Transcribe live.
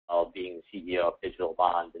Dale being the CEO of Digital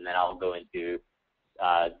Bond, and then I'll go into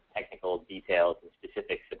technical details and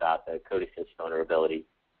specifics about the CoDeSys vulnerability.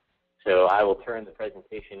 So I will turn the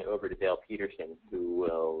presentation over to Dale Peterson, who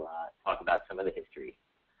will talk about some of the history.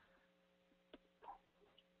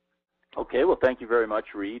 Okay, well, thank you very much,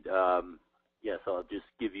 Reid. Yes, I'll just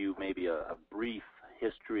give you maybe a brief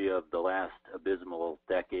history of the last abysmal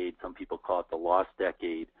decade. Some people call it the lost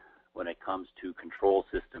decade when it comes to control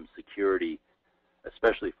system security,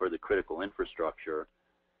 especially for the critical infrastructure.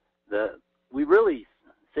 We really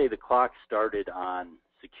say the clock started on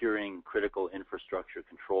securing critical infrastructure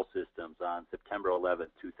control systems on September 11,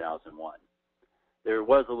 2001. There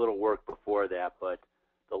was a little work before that, but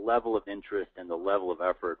the level of interest and the level of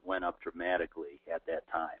effort went up dramatically at that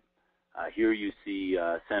time. Here you see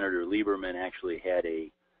Senator Lieberman actually had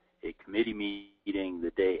a committee meeting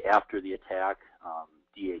the day after the attack.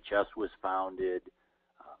 DHS was founded.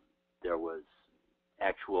 There was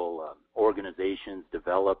actual organizations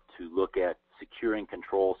developed to look at securing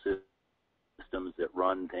control systems that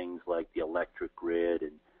run things like the electric grid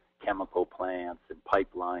and chemical plants and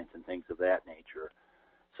pipelines and things of that nature.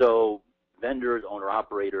 So vendors,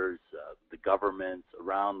 owner-operators, the governments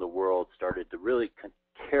around the world started to really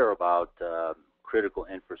care about critical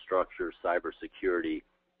infrastructure cybersecurity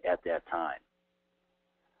at that time.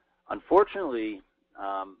 Unfortunately,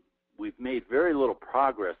 we've made very little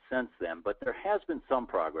progress since then, but there has been some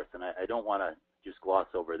progress, and I don't want to just gloss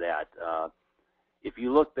over that. If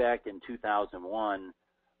you look back in 2001,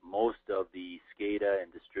 most of the SCADA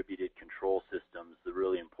and distributed control systems, the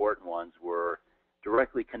really important ones, were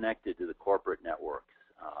directly connected to the corporate networks.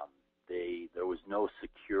 There was no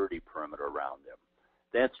security perimeter around them.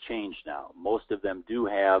 That's changed now. Most of them do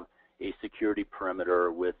have a security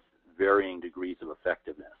perimeter with varying degrees of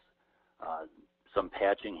effectiveness. Some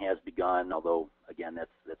patching has begun, although, again,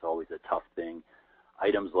 that's always a tough thing.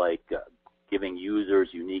 Items like giving users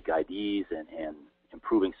unique IDs and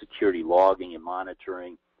improving security logging and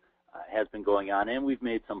monitoring has been going on, and we've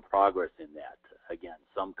made some progress in that. Again,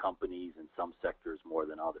 some companies and some sectors more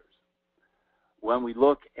than others. When we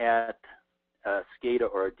look at SCADA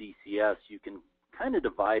or a DCS, you can kind of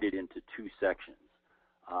divide it into two sections.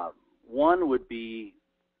 One would be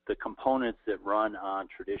the components that run on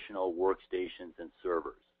traditional workstations and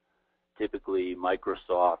servers, typically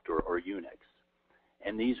Microsoft or Unix.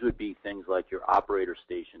 And these would be things like your operator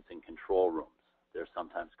stations and control rooms. They're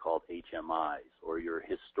sometimes called HMIs, or your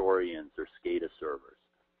historians or SCADA servers.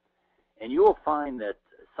 And you will find that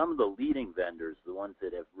some of the leading vendors, the ones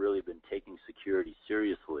that have really been taking security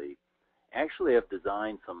seriously, actually have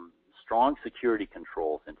designed some strong security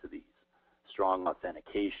controls into these. Strong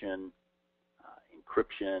authentication,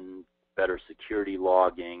 encryption, better security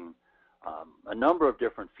logging, a number of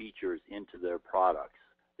different features into their products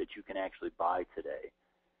that you can actually buy today.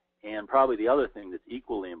 And probably the other thing that's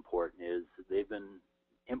equally important is they've been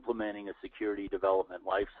implementing a security development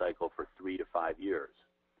life cycle for 3 to 5 years.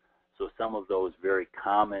 So some of those very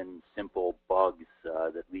common, simple bugs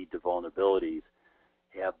that lead to vulnerabilities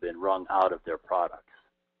have been wrung out of their products.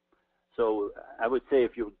 So I would say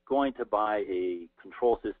if you're going to buy a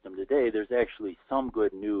control system today, there's actually some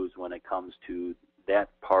good news when it comes to that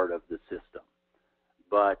part of the system.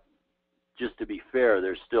 But just to be fair,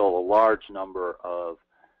 there's still a large number of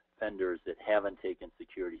vendors that haven't taken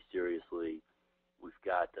security seriously. We've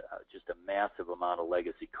got just a massive amount of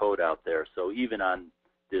legacy code out there. So even on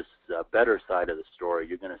this better side of the story,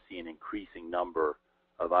 you're going to see an increasing number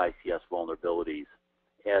of ICS vulnerabilities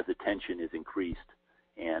as attention is increased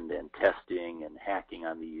and testing and hacking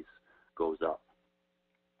on these goes up.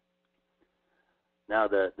 Now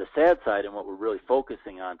the sad side, and what we're really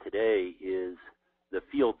focusing on today, is the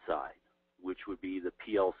field side, which would be the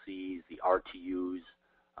PLCs, the RTUs,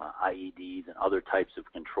 IEDs, and other types of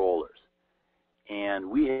controllers. And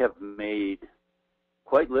we have made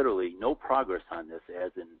quite literally no progress on this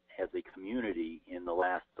as a community in the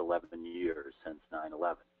last 11 years since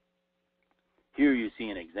 9/11. Here you see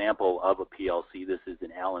an example of a PLC. This is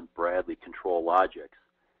an Allen Bradley Control Logix.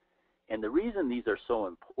 And the reason these are so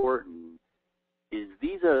important is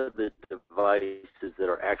these are the devices that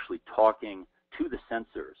are actually talking to the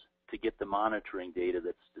sensors to get the monitoring data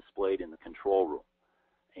that's displayed in the control room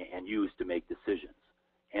and used to make decisions.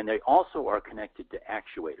 And they also are connected to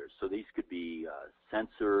actuators. So these could be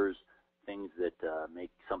sensors, things that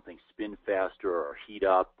make something spin faster or heat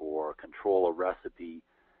up or control a recipe.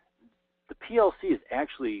 The PLC is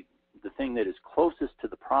actually the thing that is closest to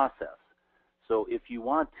the process. So if you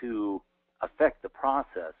want to affect the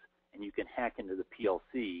process and you can hack into the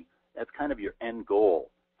PLC, that's kind of your end goal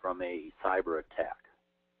from a cyber attack.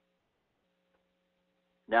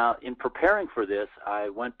 Now, in preparing for this, I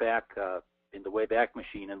went back in the Wayback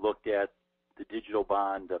Machine and looked at the Digital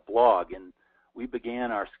Bond blog, and we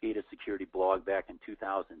began our SCADA security blog back in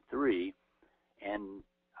 2003, and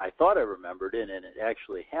I thought I remembered it, and it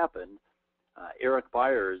actually happened. Eric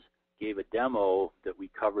Byers gave a demo that we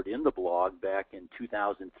covered in the blog back in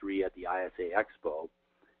 2003 at the ISA Expo,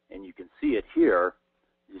 and you can see it here,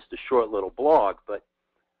 just a short little blog, but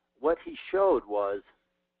what he showed was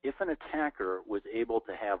if an attacker was able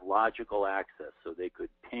to have logical access, so they could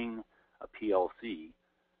ping a PLC,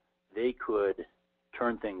 they could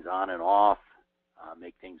turn things on and off,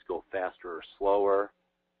 make things go faster or slower,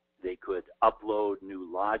 they could upload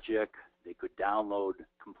new logic, they could download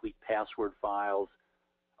complete password files,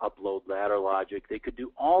 upload ladder logic, they could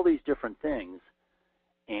do all these different things,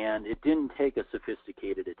 and it didn't take a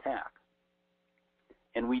sophisticated attack.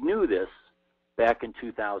 And we knew this back in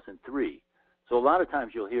 2003. So a lot of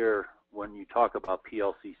times you'll hear when you talk about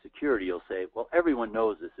PLC security, you'll say, well, everyone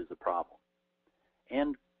knows this is a problem.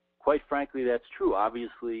 And quite frankly, that's true.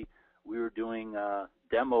 Obviously, we were doing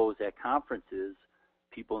demos at conferences,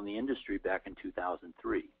 people in the industry back in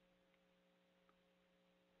 2003.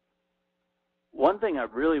 One thing I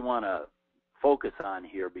really want to focus on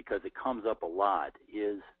here, because it comes up a lot,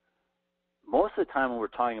 is most of the time when we're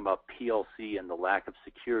talking about PLC and the lack of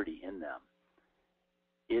security in them,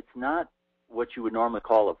 it's not what you would normally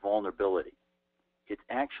call a vulnerability. It's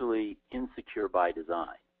actually insecure by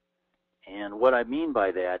design. And what I mean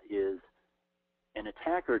by that is an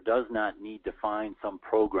attacker does not need to find some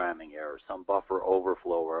programming error, some buffer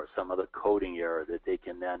overflow, or some other coding error that they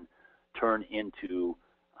can then turn into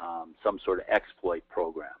some sort of exploit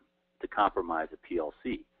program to compromise a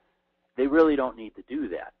PLC. They really don't need to do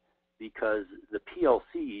that because the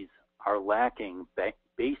PLCs are lacking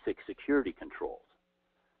basic security controls.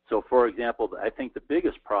 So for example, I think the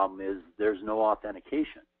biggest problem is there's no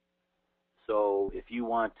authentication. So if you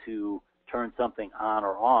want to turn something on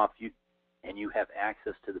or off, and you have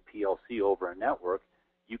access to the PLC over a network,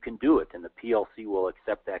 you can do it, and the PLC will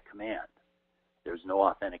accept that command. There's no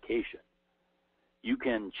authentication. You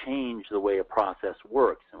can change the way a process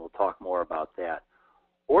works, and we'll talk more about that.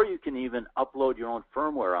 Or you can even upload your own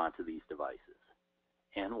firmware onto these devices.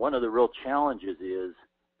 And one of the real challenges is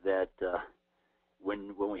that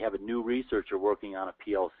when we have a new researcher working on a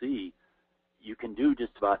PLC, you can do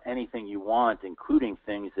just about anything you want, including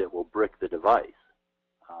things that will brick the device.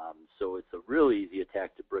 So it's a real easy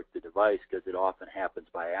attack to brick the device because it often happens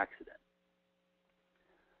by accident.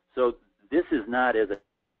 So this is not, as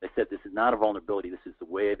I said, this is not a vulnerability. This is the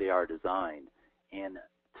way they are designed. And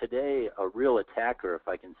today, a real attacker, if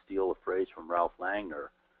I can steal a phrase from Ralph Langner,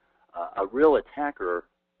 a real attacker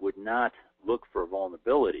would not look for a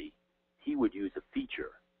vulnerability. He would use a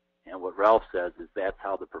feature. And what Ralph says is that's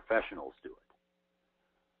how the professionals do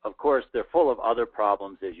it. Of course, they're full of other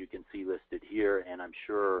problems, as you can see listed here, and I'm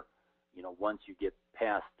sure, once you get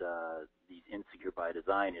past these insecure by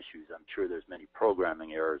design issues, I'm sure there's many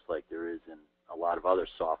programming errors like there is in a lot of other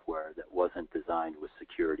software that wasn't designed with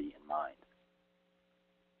security in mind.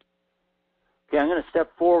 Okay, I'm going to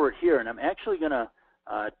step forward here, and I'm actually going to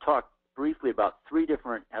talk briefly about 3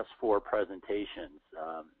 different S4 presentations.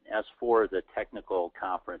 S4 is a technical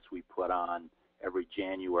conference we put on every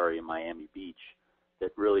January in Miami Beach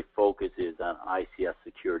that really focuses on ICS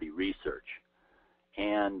security research.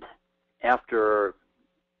 And after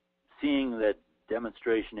seeing that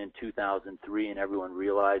demonstration in 2003 and everyone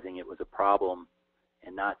realizing it was a problem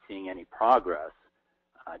and not seeing any progress,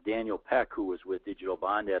 Daniel Peck, who was with Digital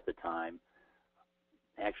Bond at the time,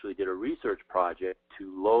 actually did a research project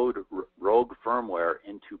to load rogue firmware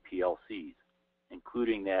into PLCs,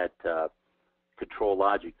 including that control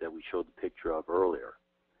logic that we showed the picture of earlier.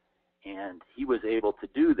 And he was able to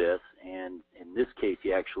do this, and in this case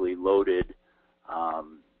he actually loaded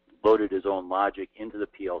his own logic into the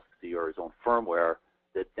PLC, or his own firmware,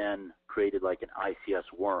 that then created like an ICS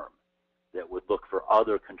worm that would look for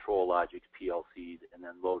other control logics PLCs and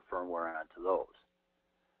then load firmware onto those.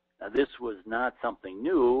 Now this was not something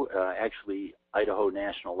new. Actually, Idaho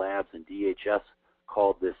National Labs and DHS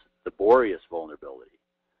called this the Boreas vulnerability.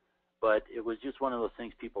 But it was just one of those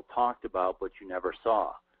things people talked about but you never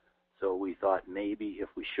saw. So we thought maybe if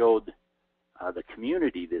we showed the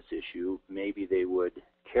community this issue, maybe they would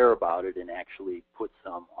care about it and actually put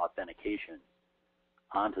some authentication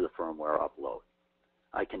onto the firmware upload.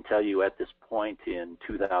 I can tell you at this point in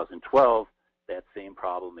 2012, that same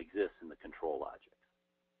problem exists in the control logic.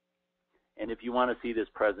 And if you want to see this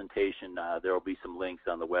presentation, there will be some links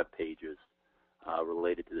on the web pages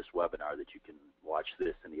related to this webinar that you can watch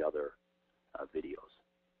this and the other videos.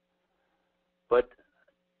 But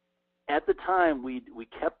At the time, we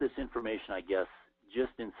kept this information, I guess,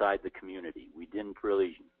 just inside the community. We didn't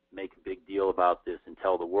really make a big deal about this and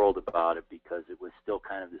tell the world about it because it was still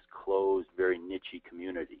kind of this closed, very niche-y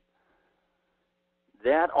community.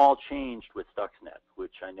 That all changed with Stuxnet,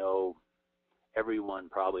 which I know everyone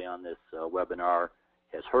probably on this webinar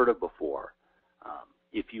has heard of before.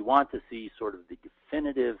 If you want to see sort of the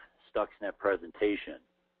definitive Stuxnet presentation,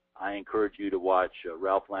 I encourage you to watch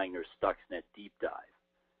Ralph Langner's Stuxnet Deep Dive,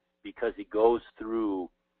 because he goes through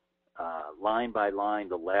line by line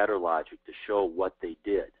the ladder logic to show what they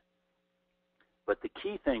did. But the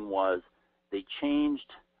key thing was they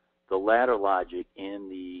changed the ladder logic in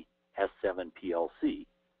the S7 PLC,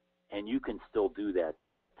 and you can still do that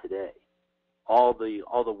today. All the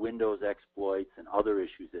Windows exploits and other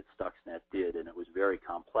issues that Stuxnet did, and it was very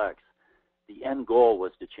complex, the end goal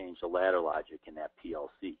was to change the ladder logic in that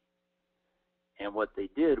PLC. And what they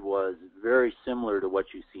did was very similar to what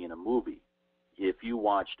you see in a movie. If you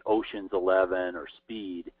watched Ocean's 11 or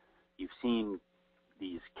Speed, you've seen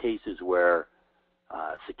these cases where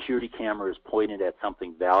security camera is pointed at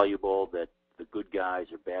something valuable that the good guys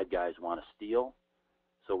or bad guys want to steal.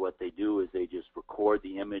 So what they do is they just record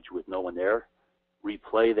the image with no one there,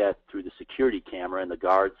 replay that through the security camera, and the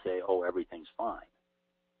guards say, oh, everything's fine.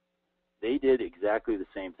 They did exactly the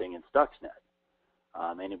same thing in Stuxnet.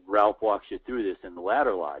 And Ralph walks you through this in the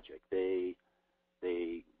ladder logic. They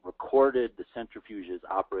recorded the centrifuges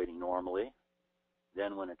operating normally.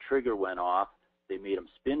 Then when a trigger went off, they made them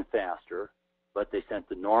spin faster, but they sent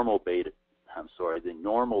the normal data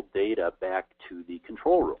back to the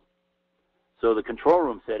control room. So the control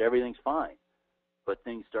room said everything's fine, but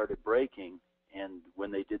things started breaking, and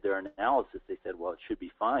when they did their analysis, they said, well, it should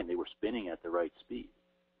be fine. They were spinning at the right speed.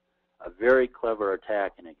 A very clever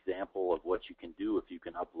attack, an example of what you can do if you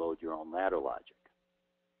can upload your own ladder logic.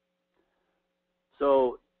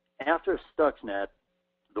 So after Stuxnet,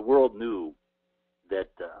 the world knew that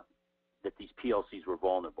these PLCs were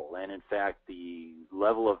vulnerable, and in fact, the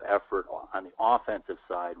level of effort on the offensive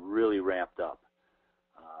side really ramped up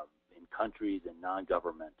in countries and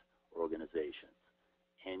non-government organizations.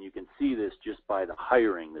 And you can see this just by the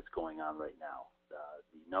hiring that's going on right now.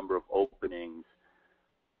 The number of openings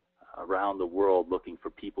around the world looking for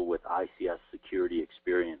people with ICS security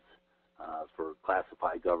experience for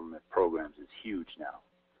classified government programs is huge now.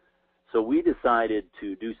 So we decided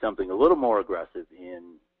to do something a little more aggressive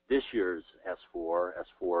in this year's S4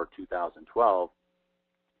 2012.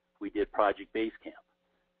 We did Project Basecamp.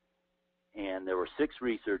 And there were 6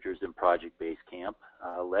 researchers in Project Basecamp,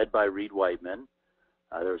 led by Reid Wightman.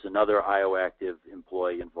 There was another IOActive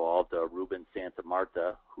employee involved, Ruben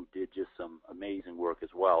Santamarta, who did just some amazing work as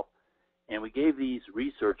well. And we gave these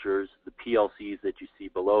researchers the PLCs that you see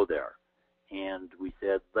below there. And we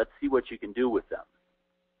said, let's see what you can do with them.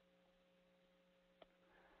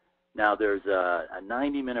 Now, there's a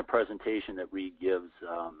 90-minute presentation that Reid gives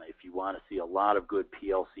if you want to see a lot of good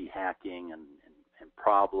PLC hacking and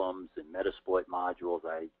problems and Metasploit modules.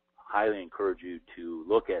 I highly encourage you to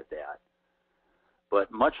look at that. But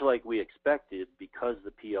much like we expected, because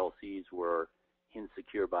the PLCs were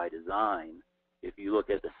insecure by design, if you look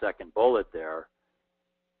at the second bullet there,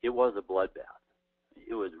 it was a bloodbath.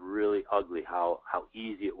 It was really ugly how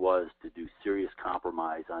easy it was to do serious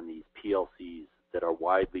compromise on these PLCs that are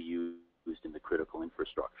widely used in the critical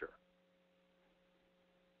infrastructure.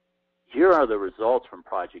 Here are the results from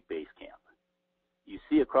Project Basecamp. You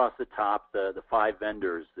see across the top the 5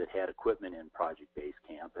 vendors that had equipment in Project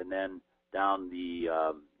Basecamp, and then down the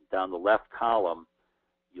left column,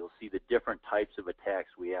 you'll see the different types of attacks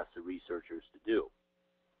we asked the researchers to do.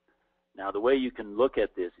 Now, the way you can look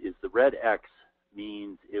at this is the red X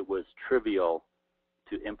means it was trivial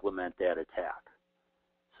to implement that attack.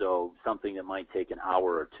 So something that might take an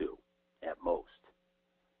hour or 2 at most.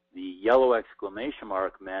 The yellow exclamation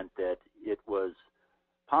mark meant that it was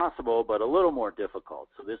possible, but a little more difficult.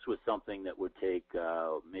 So this was something that would take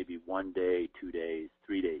maybe 1 day, 2 days,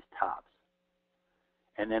 3 days tops.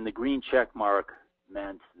 And then the green check mark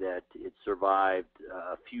meant that it survived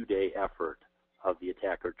a few-day effort of the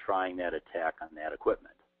attacker trying that attack on that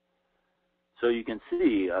equipment. So you can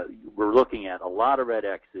see we're looking at a lot of red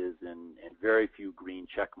X's and very few green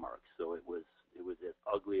check marks. So it was as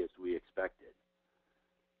ugly as we expected.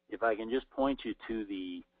 If I can just point you to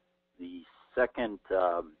the second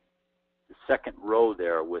row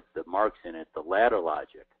there with the marks in it, the ladder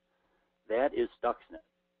logic, that is Stuxnet.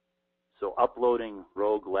 So uploading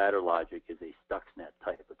rogue ladder logic is a Stuxnet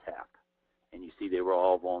type attack. And you see they were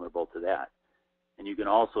all vulnerable to that. And you can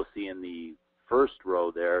also see in the first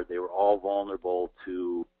row there, they were all vulnerable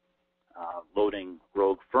to loading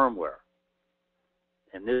rogue firmware.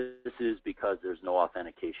 And this is because there's no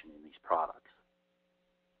authentication in these products.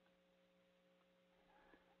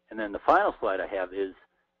 And then the final slide I have is,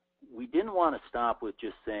 we didn't want to stop with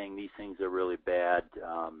just saying these things are really bad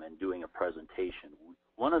and doing a presentation.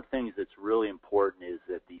 One of the things that's really important is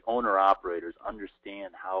that the owner-operators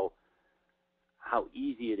understand how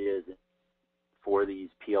easy it is for these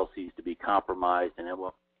PLCs to be compromised and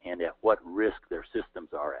at what risk their systems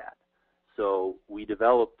are at. So we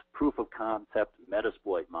developed proof of concept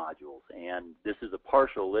Metasploit modules, and this is a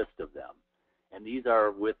partial list of them. And these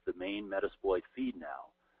are with the main Metasploit feed now.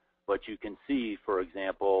 But you can see, for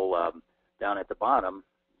example, down at the bottom,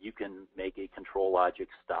 you can make a control logic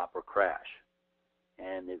stop or crash.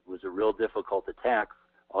 And it was a real difficult attack.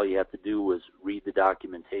 All you have to do was read the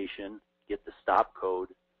documentation, get the stop code,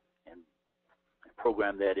 and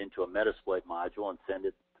program that into a Metasploit module and send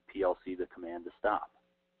it to PLC the command to stop.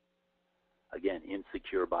 Again,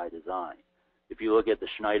 insecure by design. If you look at the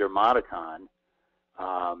Schneider Modicon,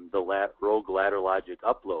 the rogue ladder logic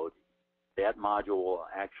upload, that module will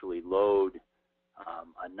actually load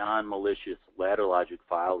a non-malicious ladder logic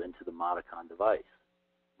file into the Modicon device.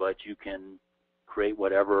 But you can create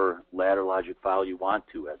whatever ladder logic file you want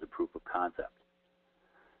to as a proof of concept.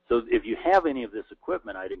 So if you have any of this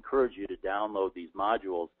equipment, I'd encourage you to download these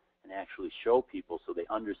modules and actually show people so they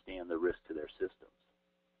understand the risk to their systems.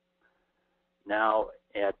 Now,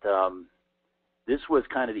 this was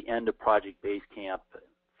kind of the end of Project Basecamp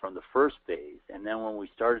from the first phase, and then when we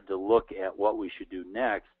started to look at what we should do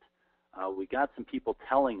next, we got some people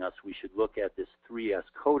telling us we should look at this 3S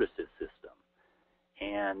CoDeSys system,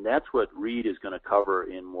 and that's what Reid is going to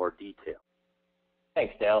cover in more detail.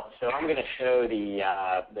 Thanks, Dale. So I'm going to show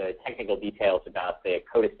the technical details about the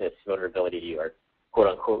CoDeSys vulnerability, or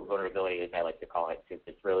quote-unquote vulnerability, as I like to call it, since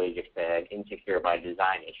it's really just an insecure by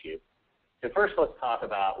design issue. So first, let's talk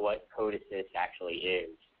about what CoDeSys actually is.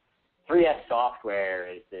 3S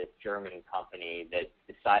Software is this German company that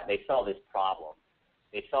they saw this problem.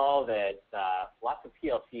 They saw that lots of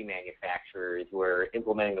PLC manufacturers were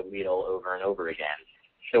implementing the wheel over and over again.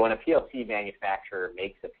 So when a PLC manufacturer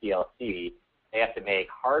makes a PLC, they have to make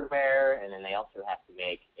hardware, and then they also have to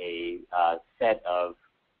make a set of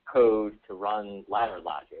code to run ladder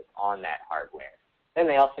logic on that hardware. Then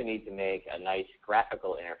they also need to make a nice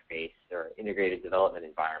graphical interface or integrated development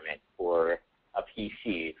environment for a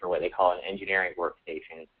PC, for what they call an engineering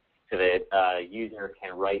workstation, so that a user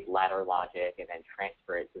can write ladder logic and then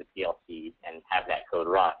transfer it to the PLC and have that code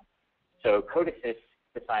run. So CoDeSys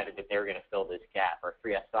decided that they were going to fill this gap, or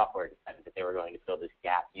 3S Software decided that they were going to fill this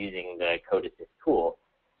gap using the CoDeSys tool.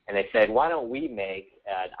 And they said, why don't we make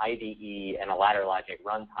an IDE and a ladder logic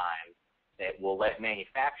runtime that will let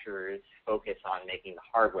manufacturers focus on making the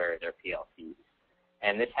hardware of their PLCs.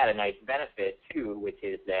 And this had a nice benefit, too, which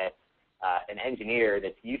is that an engineer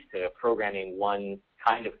that's used to programming one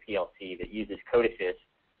kind of PLC that uses CoDeSys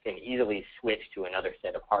can easily switch to another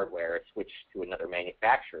set of hardware, or switch to another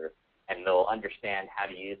manufacturer, and they'll understand how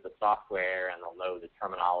to use the software, and they'll know the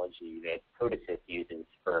terminology that CoDeSys uses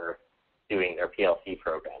for doing their PLC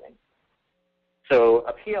programming. So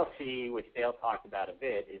a PLC, which Dale talked about a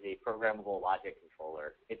bit, is a programmable logic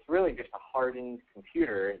controller. It's really just a hardened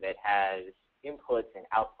computer that has inputs and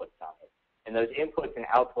outputs on it. And those inputs and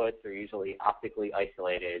outputs are usually optically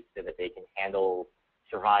isolated so that they can handle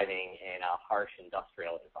surviving in a harsh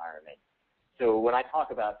industrial environment. So when I talk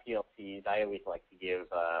about PLCs, I always like to give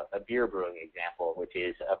a beer brewing example, which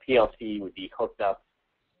is a PLC would be hooked up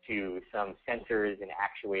to some sensors and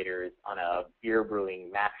actuators on a beer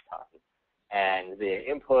brewing mash tun. And the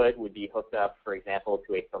input would be hooked up, for example,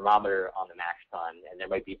 to a thermometer on the mash tun, and there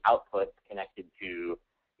might be outputs connected to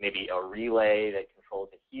maybe a relay that controls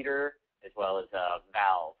a heater, as well as a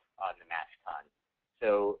valve on the mash tun.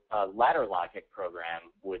 So a ladder logic program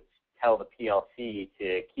would tell the PLC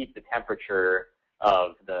to keep the temperature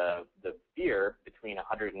of the beer between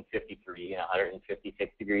 153 and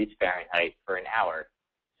 156 degrees Fahrenheit for an hour,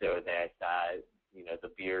 so that the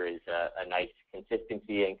beer is a nice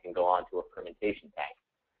consistency and can go on to a fermentation tank.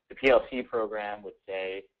 The PLC program would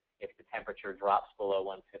say, if the temperature drops below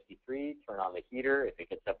 153, turn on the heater. If it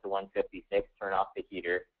gets up to 156, turn off the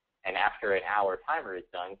heater. And after an hour timer is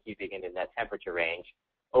done, keeping it in that temperature range,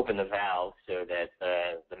 open the valve so that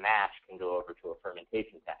the mash can go over to a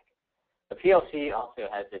fermentation tank. The PLC also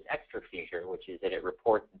has this extra feature, which is that it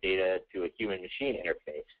reports data to a human-machine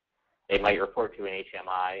interface. They might report to an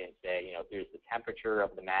HMI and say, here's the temperature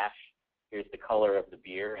of the mash, here's the color of the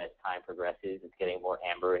beer. As time progresses, it's getting more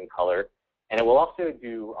amber in color. And it will also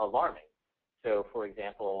do alarming. So, for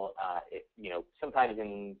example, sometimes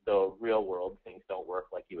in the real world, things don't work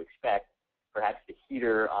like you expect. perhaps the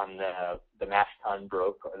heater on the mash tun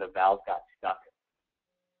broke or the valve got stuck,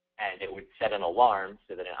 and it would set an alarm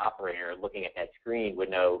so that an operator looking at that screen would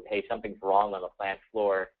know, hey, something's wrong on the plant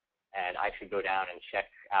floor, and I should go down and check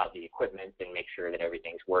out the equipment and make sure that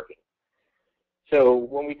everything's working. So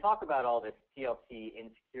when we talk about all this PLC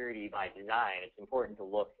insecurity by design, it's important to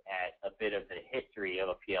look at a bit of the history of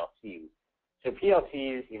a PLC. So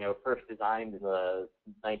PLCs, first designed in the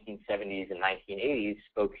 1970s and 1980s,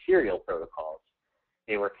 spoke serial protocols.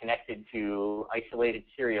 They were connected to isolated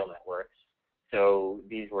serial networks. So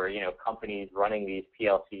these were, companies running these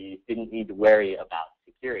PLCs didn't need to worry about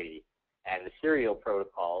security. And the serial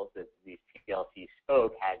protocols that these PLCs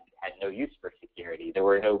spoke had no use for security. There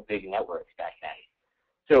were no big networks back then.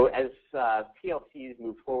 So as PLCs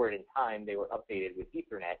moved forward in time, they were updated with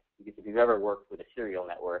Ethernet, because if you've ever worked with a serial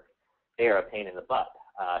network, they are a pain in the butt.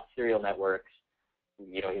 Serial networks,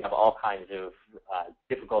 you have all kinds of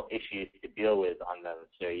difficult issues to deal with on them.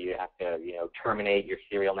 So you have to, terminate your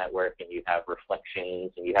serial network, and you have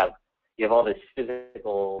reflections, and you have all this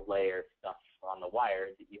physical layer stuff on the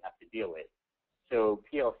wires that you have to deal with. So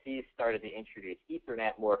PLCs started to introduce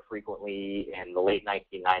Ethernet more frequently in the late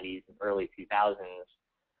 1990s and early 2000s.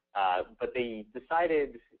 But they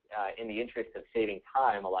decided, in the interest of saving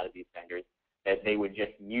time, a lot of these vendors, that they would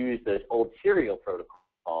just use those old serial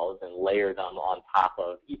protocols and layer them on top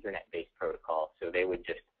of Ethernet-based protocols. So they would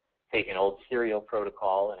just take an old serial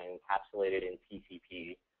protocol and encapsulate it in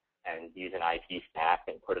TCP and use an IP stack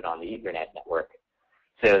and put it on the Ethernet network.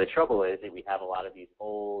 So the trouble is that we have a lot of these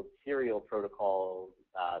old serial protocol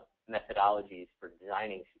methodologies for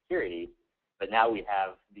designing security, but now we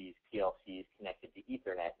have these PLCs connected to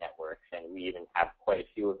Ethernet networks, and we even have quite a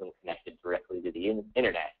few of them connected directly to the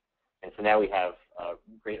internet. And so now we have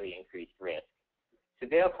greatly increased risk. So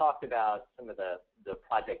Dale talked about some of the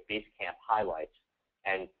Project Basecamp highlights.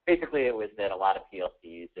 And basically it was that a lot of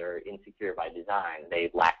PLCs are insecure by design. They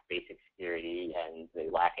lack basic security, and they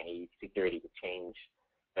lack any security to change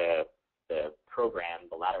the program,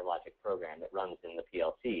 the ladder logic program that runs in the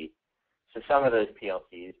PLC. So some of those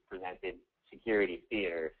PLCs presented security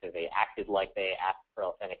theater. So they acted like they asked for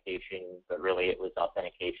authentication, but really it was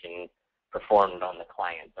authentication performed on the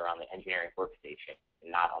client or on the engineering workstation,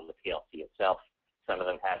 not on the PLC itself. Some of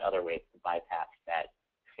them had other ways to bypass that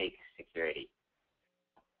fake security.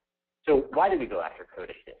 So why did we go after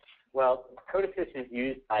CoDeSys? Well, CoDeSys is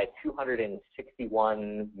used by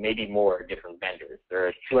 261, maybe more, different vendors. There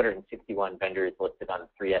are 261 vendors listed on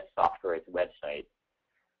 3S Software's website.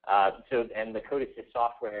 And the CoDeSys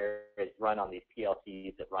software is run on these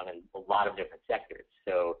PLCs that run in a lot of different sectors.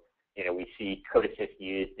 So, we see CoDeSys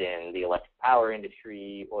used in the electric power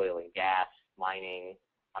industry, oil and gas, mining.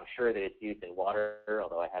 I'm sure that it's used in water,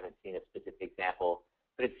 although I haven't seen a specific example.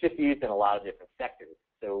 But it's just used in a lot of different sectors.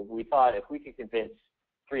 So we thought if we could convince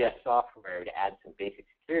 3S Software to add some basic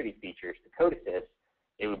security features to CoDeSys,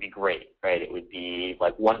 it would be great, right? It would be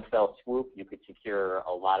like one fell swoop. You could secure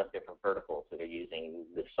a lot of different verticals that are using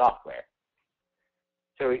this software.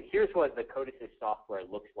 So here's what the CoDeSys software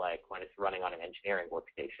looks like when it's running on an engineering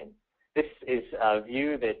workstation. This is a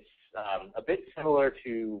view that's a bit similar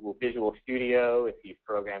to Visual Studio if you've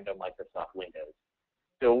programmed on Microsoft Windows.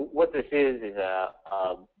 So what this is a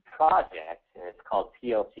project, and it's called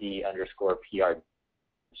PLC_PRG.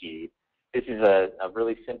 This is a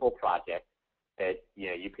really simple project that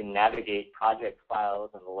you can navigate project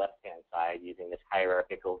files on the left-hand side using this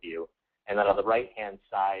hierarchical view, and then on the right-hand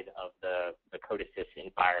side of the CoDeSys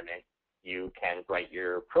environment, you can write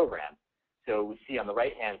your program. So we see on the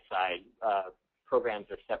right-hand side, programs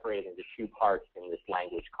are separated into two parts in this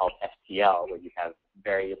language called STL, where you have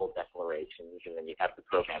variable declarations, and then you have the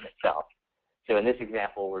program itself. So in this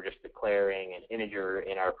example, we're just declaring an integer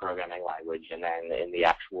in our programming language, and then in the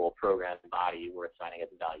actual program body, we're assigning it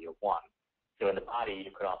the value of 1. So in the body,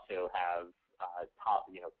 you could also have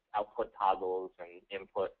output toggles and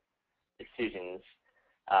input decisions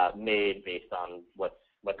made based on what's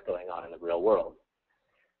going on in the real world.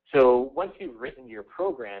 So once you've written your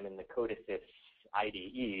program in the CoDeSys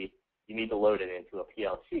IDE, you need to load it into a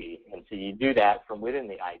PLC. And so you do that from within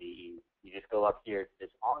the IDE. You just go up here to this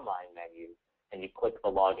online menu, and you click the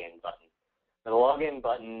login button. Now, the login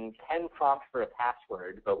button can prompt for a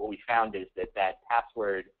password, but what we found is that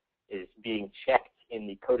password is being checked in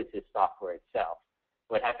the CoDeSys software itself.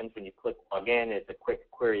 What happens when you click login is a quick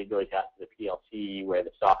query goes out to the PLC where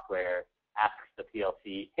the software asks the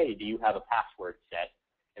PLC, hey, do you have a password set?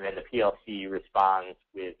 And then the PLC responds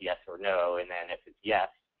with yes or no, and then if it's yes,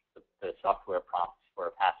 the software prompts for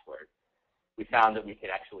a password. We found that we could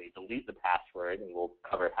actually delete the password, and we'll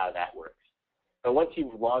cover how that works. But once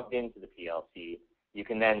you've logged into the PLC, You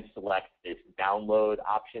can then select this download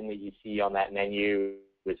option that you see on that menu,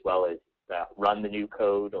 as well as run the new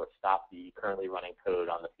code or stop the currently running code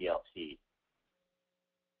on the PLC.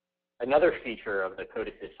 Another feature of the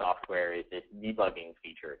CoDeSys software is this debugging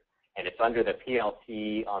feature, and it's under the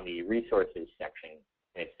PLC on the resources section.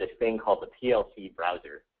 And it's this thing called the PLC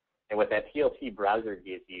browser. And what that PLC browser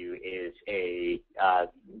gives you is a,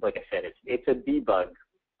 like I said, it's a debug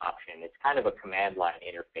option. It's kind of a command line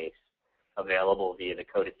interface available via the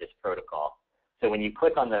CoDeSys protocol. So when you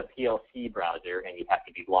click on the PLC browser, and you have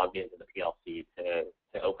to be logged into the PLC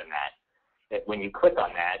to open that, when you click on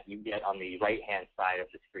that, you get on the right-hand side of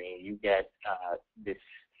the screen, you get this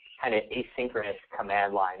kind of asynchronous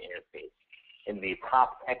command line interface. In the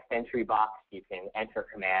top text entry box, you can enter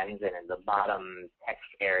commands, and in the bottom text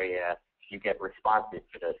area, you get responses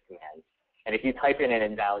to those commands. And if you type in an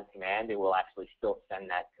invalid command, it will actually still send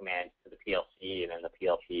that command to the PLC, and then the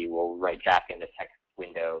PLC will write back in the text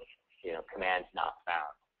window, commands not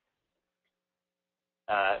found.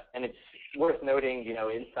 And it's worth noting,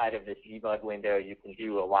 inside of this debug window, you can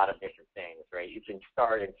do a lot of different things, right? You can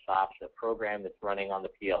start and stop the program that's running on the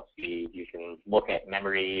PLC. You can look at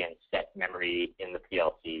memory and set memory in the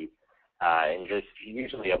PLC, and just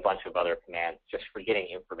usually a bunch of other commands just for getting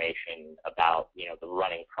information about, the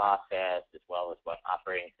running process as well as what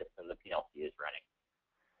operating system the PLC is running.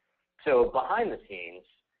 So behind the scenes,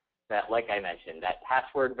 that, like I mentioned, that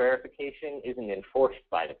password verification isn't enforced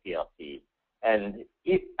by the PLC. And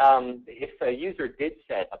if a user did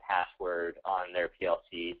set a password on their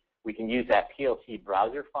PLC, we can use that PLC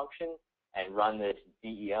browser function and run this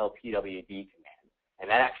del pwd command. And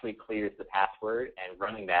that actually clears the password, and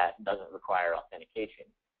running that doesn't require authentication.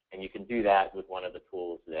 And you can do that with one of the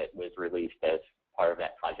tools that was released as part of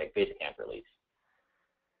that Project Basecamp release.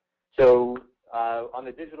 So on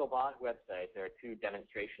the Digital Bond website, there are two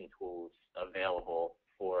demonstration tools available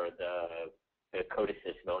for the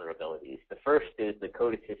CoDeSys vulnerabilities. The first is the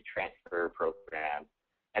CoDeSys transfer program,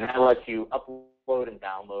 and that lets you upload and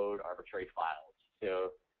download arbitrary files.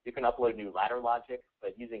 So you can upload new ladder logic,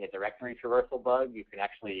 but using a directory traversal bug, you can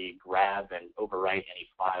actually grab and overwrite any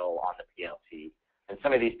file on the PLC. And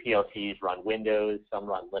some of these PLCs run Windows, some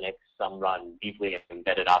run Linux, some run deeply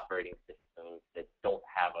embedded operating systems that don't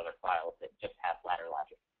have other files, that just have ladder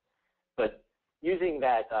logic. But using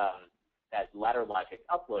that that ladder logic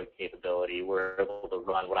upload capability, we're able to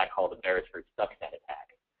run what I call the Beresford Stuxnet attack.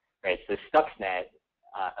 Right? So Stuxnet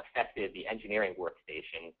affected the engineering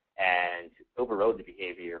workstation and overrode the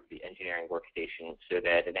behavior of the engineering workstation, so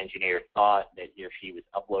that an engineer thought that he or she was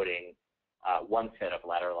uploading one set of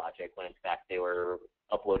ladder logic, when in fact they were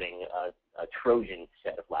uploading a Trojan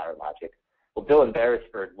set of ladder logic. Well, Bill and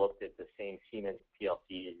Beresford looked at the same Siemens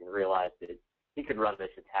PLCs and realized that he could run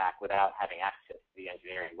this attack without having access to the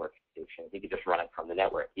engineering workstation. He could just run it from the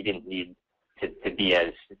network. He didn't need to be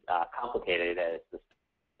as complicated as the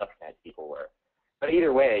Stuxnet people were. But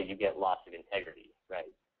either way, you get loss of integrity, right?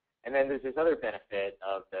 And then there's this other benefit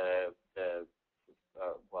of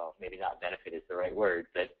well, maybe not benefit is the right word,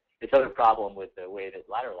 but this other problem with the way that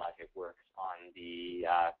ladder logic works on the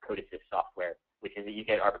CoDeSys software, which is that you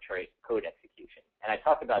get arbitrary code execution. And I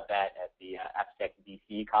talked about that at the AppSec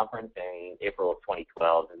DC conference in April of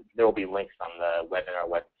 2012, and there will be links on the webinar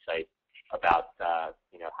website about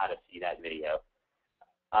how to see that video.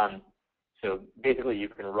 So basically, you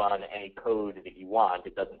can run any code that you want.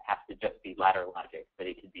 It doesn't have to just be ladder logic, but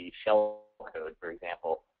it could be shell code, for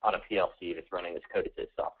example, on a PLC that's running this CoDeSys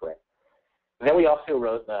software. And then we also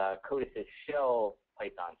wrote the CoDeSys shell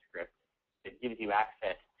Python script that gives you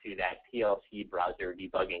access to that PLC browser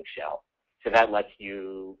debugging shell. So that lets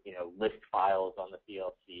you, list files on the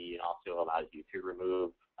PLC, and also allows you to remove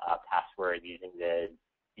password using the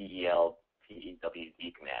del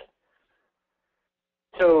pwd command.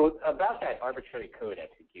 So about that arbitrary code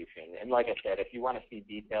execution, and like I said, if you want to see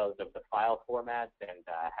details of the file formats and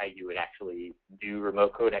how you would actually do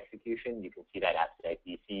remote code execution, you can see that AppSec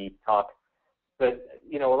DC talk. But,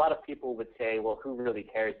 a lot of people would say, well, who really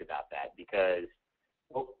cares about that? Because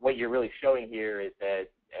what you're really showing here is that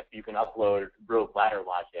if you can upload rogue ladder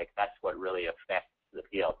logic, that's what really affects the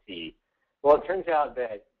PLC. Well, it turns out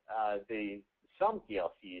that some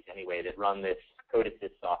PLCs, anyway, that run this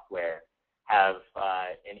CoDeSys software have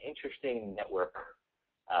an interesting network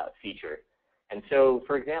feature. And so,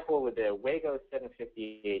 for example, with the Wago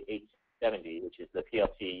 758-870, which is the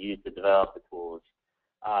PLC used to develop the tools,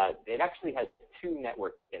 it actually has two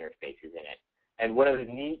network interfaces in it. And one of the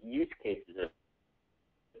neat use cases of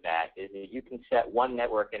that is that you can set one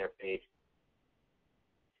network interface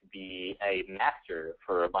to be a master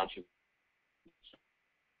for a bunch of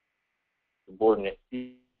subordinate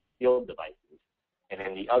field devices. And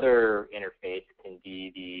then the other interface can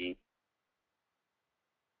be the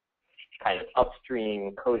kind of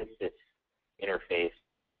upstream CoDeSys interface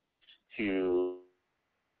to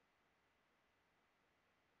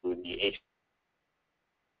the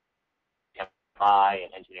HMI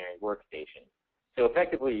and engineering workstation. So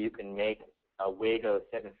effectively, you can make a Wago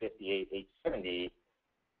 758H70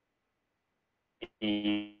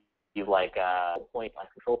 be like a point on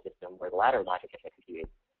control system where the ladder logic is executed,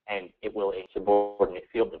 and it will in subordinate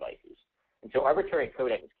field devices. And so arbitrary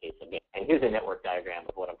code in this case, and here's a network diagram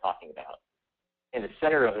of what I'm talking about. In the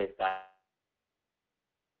center of this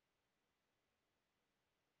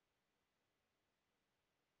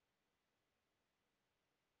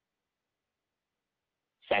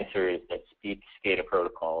sensors that speak SCADA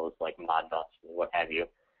protocols like Modbus and what have you.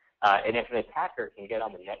 And if an attacker can get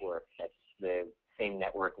on the network that's the same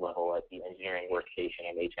network level as the engineering workstation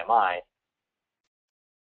and HMI,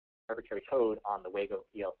 arbitrary code on the Wago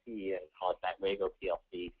PLC and cause that Wago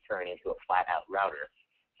PLC to turn into a flat-out router,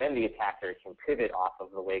 then the attacker can pivot off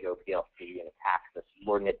of the Wago PLC and attack the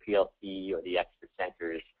subordinate PLC or the extra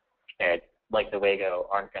sensors that, like the Wago,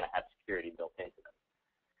 aren't going to have security built into them.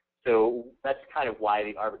 So that's kind of why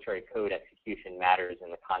the arbitrary code execution matters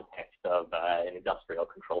in the context of an industrial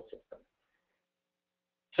control system.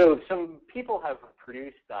 So some people have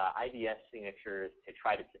produced IDS signatures to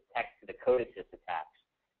try to detect the CoDeSys attacks.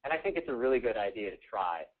 And I think it's a really good idea to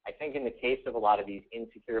try. I think in the case of a lot of these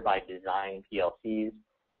insecure by design PLCs,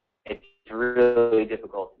 it's really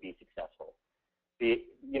difficult to be successful. The,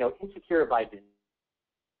 insecure by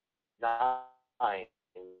design,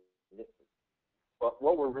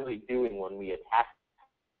 what we're really doing when we attack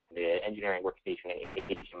the engineering workstation and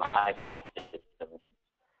HMI systems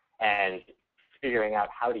and figuring out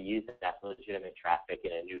how to use that legitimate traffic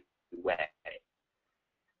in a new way.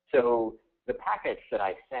 So the packets that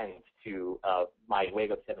I send to my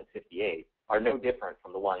Wago 758 are no different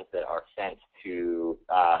from the ones that are sent to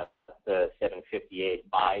the 758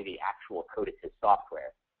 by the actual CoDeSys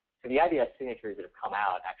software. So the IDS signatures that have come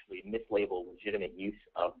out actually mislabel legitimate use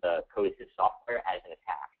of the CoDeSys software as an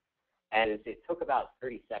attack. And it took about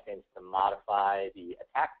 30 seconds to modify the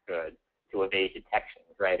attack code to evade detection,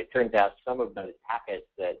 right? It turns out some of those packets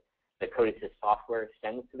that the CoDeSys software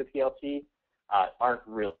sends to the PLC aren't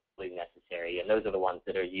really necessary, and those are the ones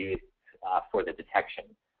that are used for the detection.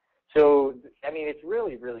 So, I mean, it's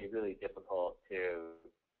really, really, really difficult to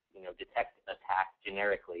detect attacks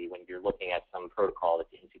generically when you're looking at some protocol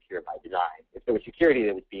that's insecure by design. If there was security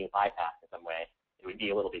that was being bypassed in some way, it would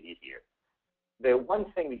be a little bit easier. The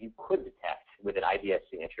one thing that you could detect with an IDS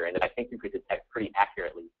signature, and that I think you could detect pretty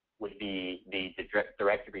accurately, would be the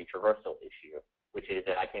directory traversal issue, which is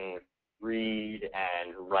that I can read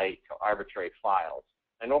and write to arbitrary files.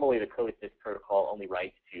 And normally the CoDeSys protocol only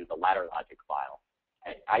writes to the ladder logic file.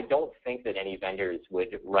 I don't think that any vendors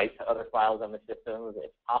would write to other files on the system.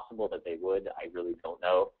 It's possible that they would. I really don't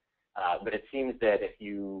know. But it seems that if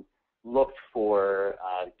you looked for,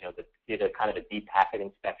 did a kind of a deep packet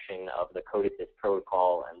inspection of the CoDeSys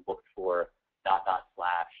protocol and looked for ..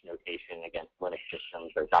 notation against Linux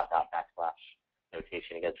systems or ..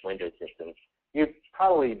 notation against Windows systems, you'd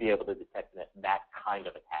probably be able to detect that kind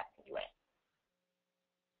of attack anyway.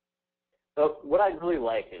 But what I'd really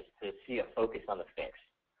like is to see a focus on the fix.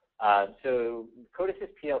 So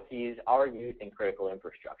CoDeSys PLCs are used in critical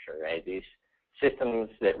infrastructure, right? These systems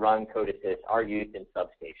that run CoDeSys are used in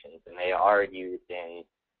substations, and they are used in,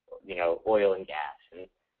 oil and gas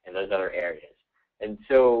and those other areas. And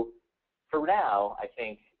so for now, I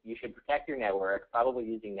think you should protect your network, probably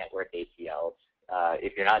using network ACLs.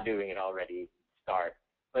 If you're not doing it already, start.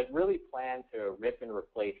 But really plan to rip and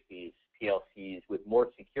replace these PLCs with more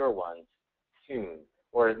secure ones soon,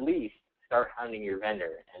 or at least start hounding your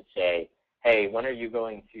vendor and say, hey, when are you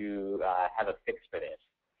going to have a fix for this?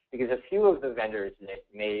 Because a few of the vendors that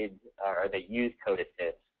made or that use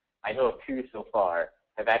CoDeSys, I know of two so far,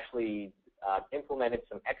 have actually implemented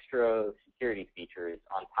some extra security features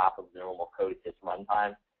on top of the normal CoDeSys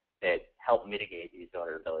runtime that help mitigate these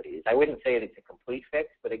vulnerabilities. I wouldn't say that it's a complete fix,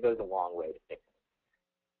 but it goes a long way to fix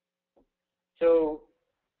it. So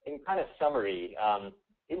in kind of summary,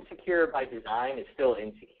 insecure by design is still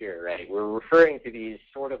insecure, right? We're referring to these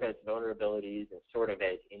sort of as vulnerabilities and sort of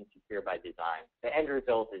as insecure by design. The end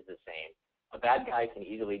result is the same. A bad guy can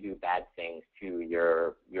easily do bad things to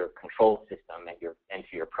your control system and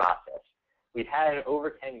to your process. We've had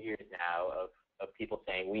over 10 years now of people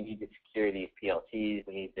saying we need to secure these PLCs,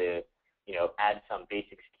 we need to add some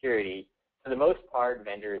basic security. For the most part,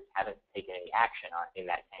 vendors haven't taken any action in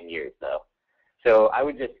that 10 years, though. So I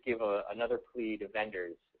would just give another plea to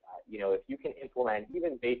vendors. If you can implement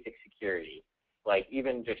even basic security, like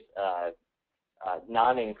even just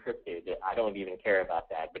non-encrypted, I don't even care about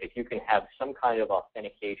that. But if you can have some kind of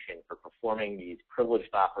authentication for performing these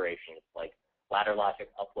privileged operations like ladder logic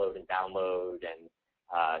upload and download and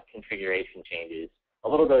configuration changes, a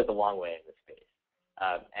little goes a long way in this space.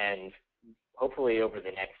 And hopefully over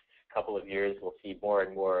the next couple of years, we'll see more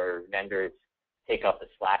and more vendors take up the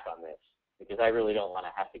slack on this, because I really don't want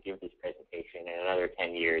to have to give this presentation in another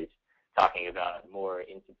 10 years talking about more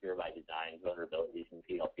insecure by design vulnerabilities in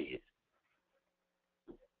PLCs.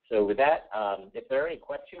 So with that, if there are any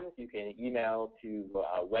questions, you can email to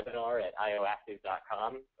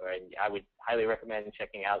webinar@ioactive.com, or I would highly recommend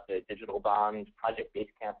checking out the Digital Bond Project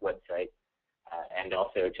Basecamp website, and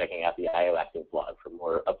also checking out the IOActive blog for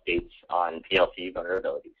more updates on PLC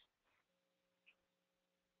vulnerabilities.